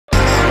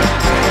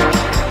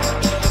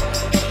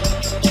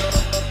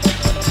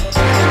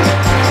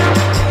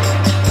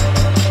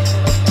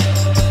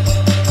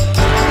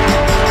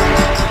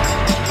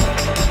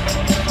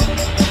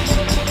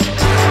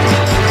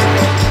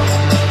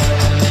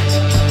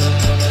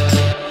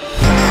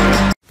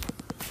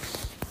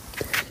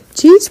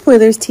Teenage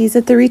spoilers tease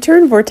that the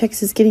return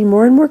vortex is getting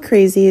more and more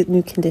crazy at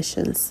new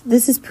conditions.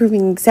 This is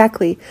proving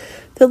exactly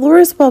that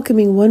Laura is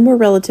welcoming one more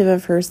relative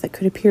of hers that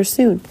could appear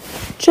soon.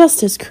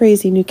 Just as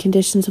crazy new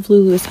conditions of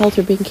Lulu's health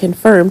are being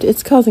confirmed,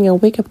 it's causing a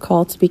wake-up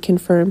call to be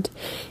confirmed.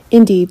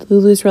 Indeed,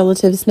 Lulu's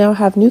relatives now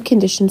have new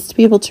conditions to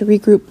be able to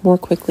regroup more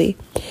quickly.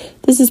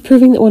 This is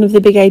proving that one of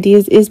the big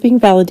ideas is being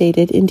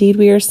validated. Indeed,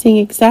 we are seeing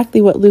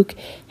exactly what Luke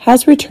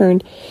has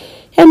returned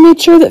and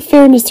made sure that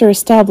fairness are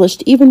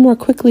established even more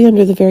quickly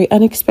under the very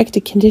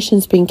unexpected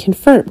conditions being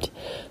confirmed.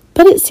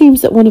 But it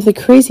seems that one of the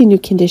crazy new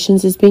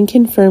conditions is being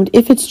confirmed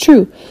if it's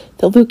true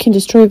that Luke can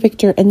destroy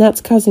Victor, and that's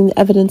causing the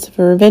evidence of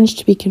a revenge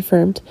to be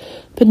confirmed.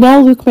 But now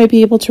Luke might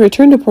be able to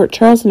return to Port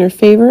Charles in her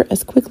favor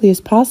as quickly as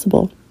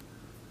possible.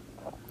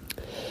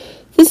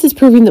 This is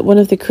proving that one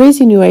of the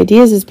crazy new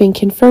ideas is being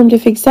confirmed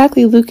if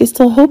exactly Luke is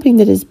still hoping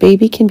that his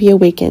baby can be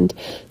awakened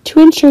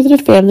to ensure that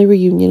a family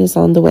reunion is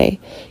on the way.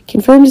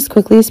 Confirmed as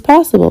quickly as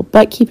possible,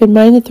 but keep in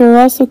mind that there are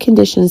also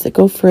conditions that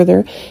go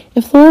further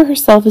if Laura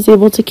herself is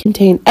able to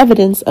contain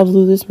evidence of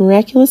Lulu's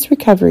miraculous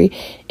recovery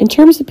in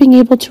terms of being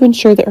able to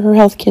ensure that her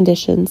health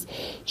conditions.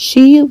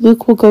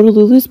 Luke, will go to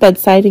Lulu's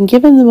bedside and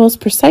give him the most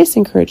precise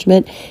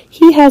encouragement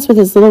he has with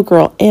his little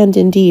girl, and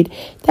indeed,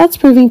 that's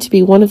proving to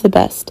be one of the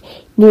best.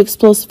 New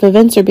explosive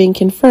events are being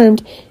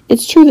confirmed.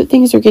 It's true that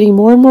things are getting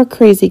more and more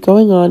crazy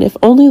going on if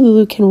only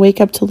Lulu can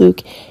wake up to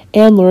Luke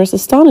and Laura's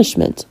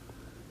astonishment.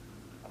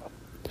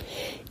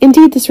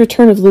 Indeed, this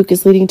return of Luke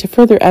is leading to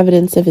further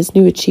evidence of his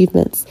new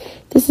achievements.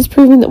 This is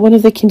proving that one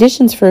of the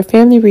conditions for a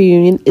family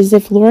reunion is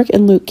if Laura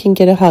and Luke can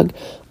get a hug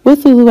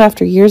with Lulu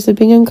after years of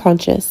being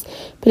unconscious.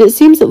 But it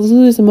seems that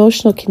Lulu's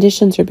emotional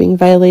conditions are being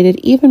violated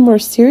even more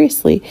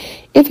seriously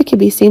if it can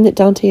be seen that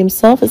Dante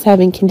himself is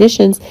having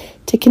conditions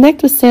to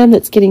connect with Sam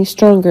that's getting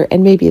stronger,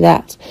 and maybe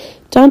that.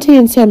 Dante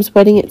and Sam's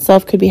wedding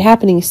itself could be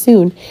happening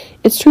soon.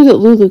 It's true that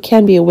Lulu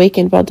can be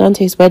awakened while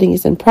Dante's wedding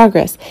is in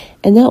progress,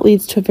 and that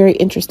leads to a very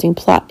interesting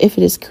plot if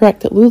it is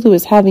correct that Lulu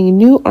is having a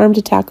new armed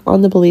attack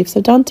on the beliefs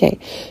of Dante.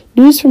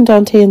 News from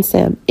Dante and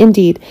Sam.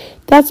 Indeed,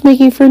 that's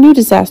making for a new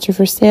disaster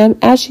for Sam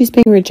as she's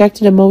being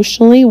rejected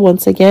emotionally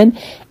once again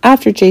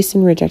after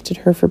Jason rejected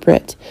her for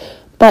Britt.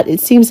 But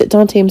it seems that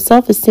Dante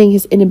himself is seeing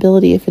his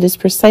inability if it is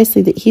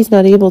precisely that he's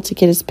not able to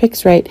get his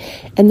picks right,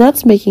 and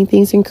that's making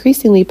things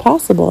increasingly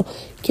possible.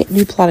 Get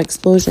new plot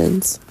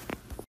explosions.